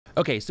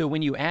Okay, so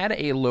when you add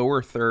a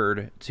lower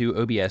third to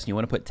OBS and you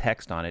want to put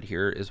text on it,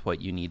 here is what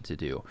you need to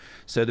do.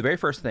 So the very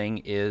first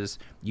thing is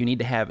you need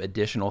to have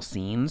additional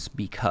scenes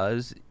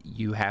because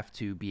you have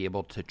to be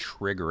able to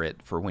trigger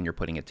it for when you're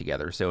putting it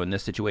together. So in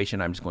this situation,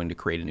 I'm just going to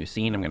create a new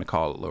scene. I'm going to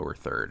call it lower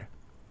third.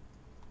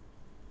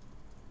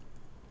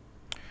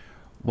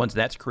 Once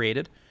that's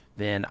created,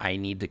 then I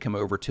need to come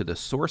over to the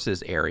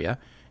sources area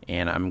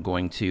and I'm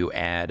going to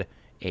add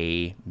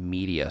a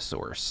media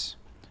source.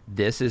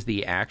 This is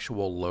the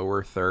actual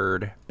lower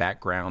third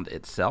background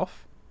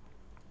itself.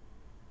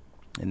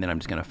 And then I'm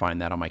just going to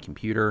find that on my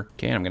computer.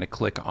 Okay, and I'm going to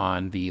click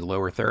on the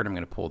lower third. I'm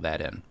going to pull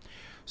that in.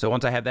 So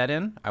once I have that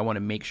in, I want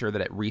to make sure that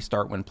at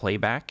restart when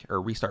playback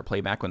or restart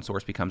playback when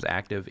source becomes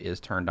active is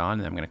turned on.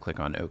 And I'm going to click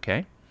on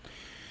OK.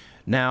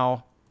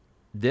 Now,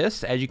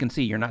 this, as you can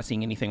see, you're not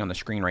seeing anything on the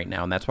screen right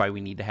now, and that's why we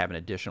need to have an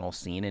additional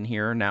scene in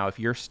here. Now, if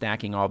you're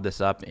stacking all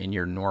this up in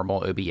your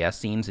normal OBS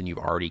scenes, and you've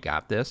already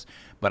got this,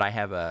 but I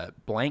have a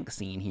blank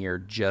scene here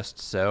just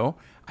so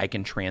I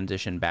can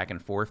transition back and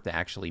forth to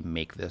actually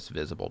make this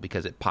visible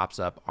because it pops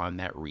up on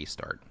that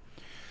restart.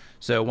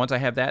 So once I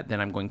have that, then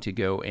I'm going to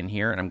go in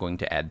here and I'm going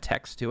to add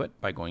text to it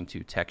by going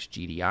to text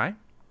GDI,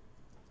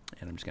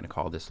 and I'm just going to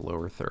call this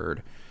lower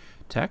third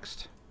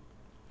text.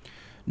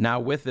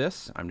 Now with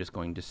this, I'm just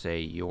going to say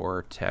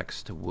your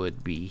text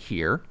would be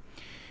here.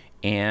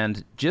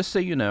 And just so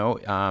you know,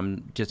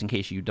 just in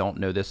case you don't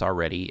know this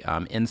already,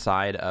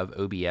 inside of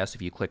OBS,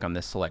 if you click on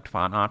this select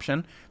font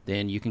option,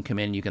 then you can come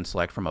in and you can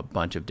select from a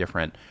bunch of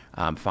different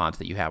fonts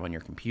that you have on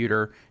your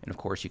computer. And of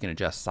course, you can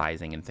adjust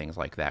sizing and things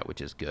like that,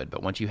 which is good.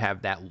 But once you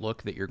have that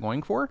look that you're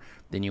going for,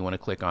 then you want to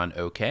click on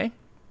OK.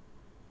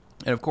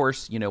 And of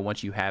course, you know,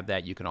 once you have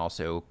that, you can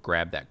also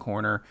grab that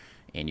corner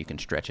and you can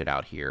stretch it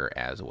out here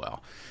as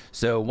well.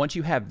 So once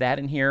you have that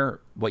in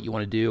here, what you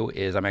want to do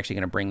is I'm actually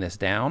going to bring this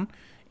down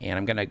and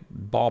I'm going to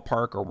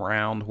ballpark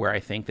around where I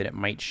think that it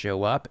might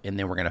show up, and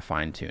then we're going to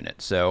fine tune it.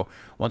 So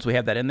once we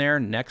have that in there,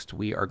 next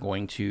we are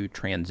going to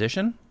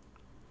transition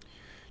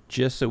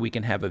just so we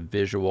can have a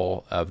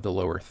visual of the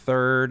lower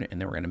third, and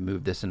then we're going to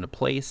move this into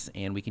place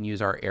and we can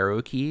use our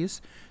arrow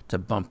keys to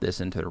bump this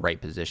into the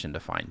right position to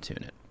fine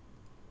tune it.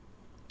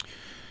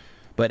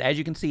 But as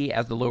you can see,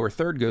 as the lower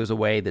third goes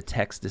away, the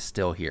text is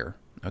still here.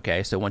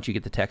 Okay, so once you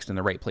get the text in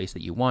the right place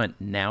that you want,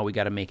 now we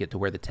got to make it to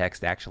where the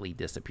text actually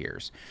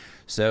disappears.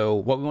 So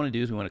what we want to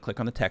do is we want to click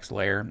on the text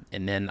layer,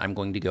 and then I'm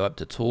going to go up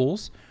to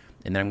Tools,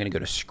 and then I'm going to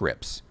go to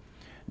Scripts.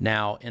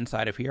 Now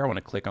inside of here, I want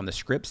to click on the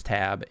Scripts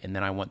tab, and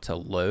then I want to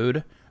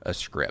load a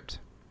script.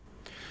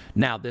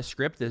 Now this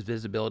script, this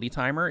visibility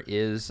timer,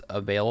 is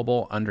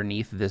available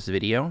underneath this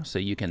video, so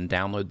you can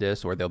download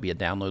this, or there'll be a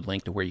download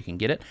link to where you can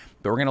get it.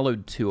 But we're going to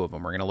load two of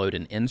them. We're going to load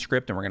an in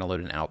script and we're going to load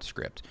an out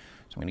script.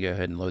 So I'm going to go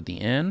ahead and load the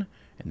in,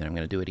 and then I'm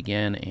going to do it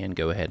again and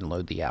go ahead and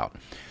load the out.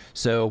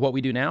 So what we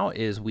do now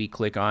is we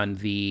click on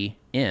the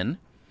in,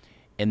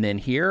 and then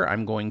here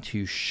I'm going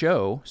to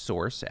show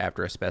source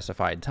after a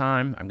specified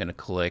time. I'm going to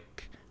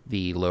click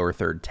the lower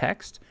third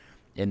text,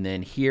 and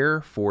then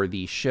here for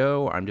the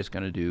show, I'm just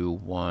going to do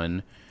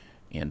 1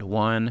 and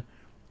 1,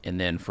 and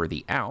then for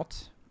the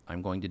out,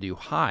 I'm going to do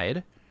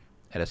hide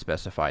at a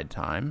specified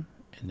time,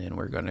 and then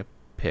we're going to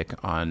pick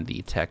on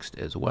the text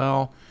as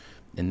well,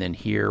 and then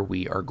here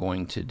we are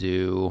going to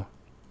do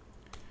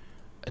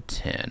a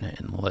 10,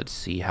 and let's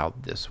see how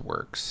this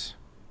works.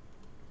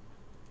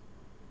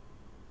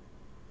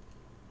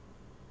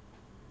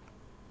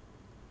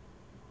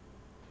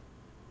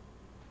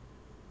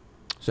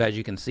 So as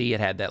you can see, it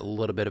had that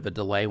little bit of a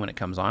delay when it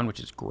comes on, which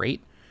is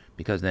great,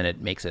 because then it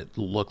makes it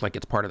look like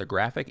it's part of the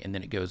graphic, and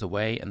then it goes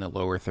away and the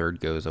lower third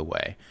goes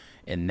away.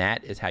 And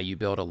that is how you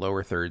build a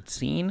lower third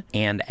scene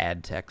and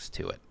add text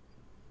to it.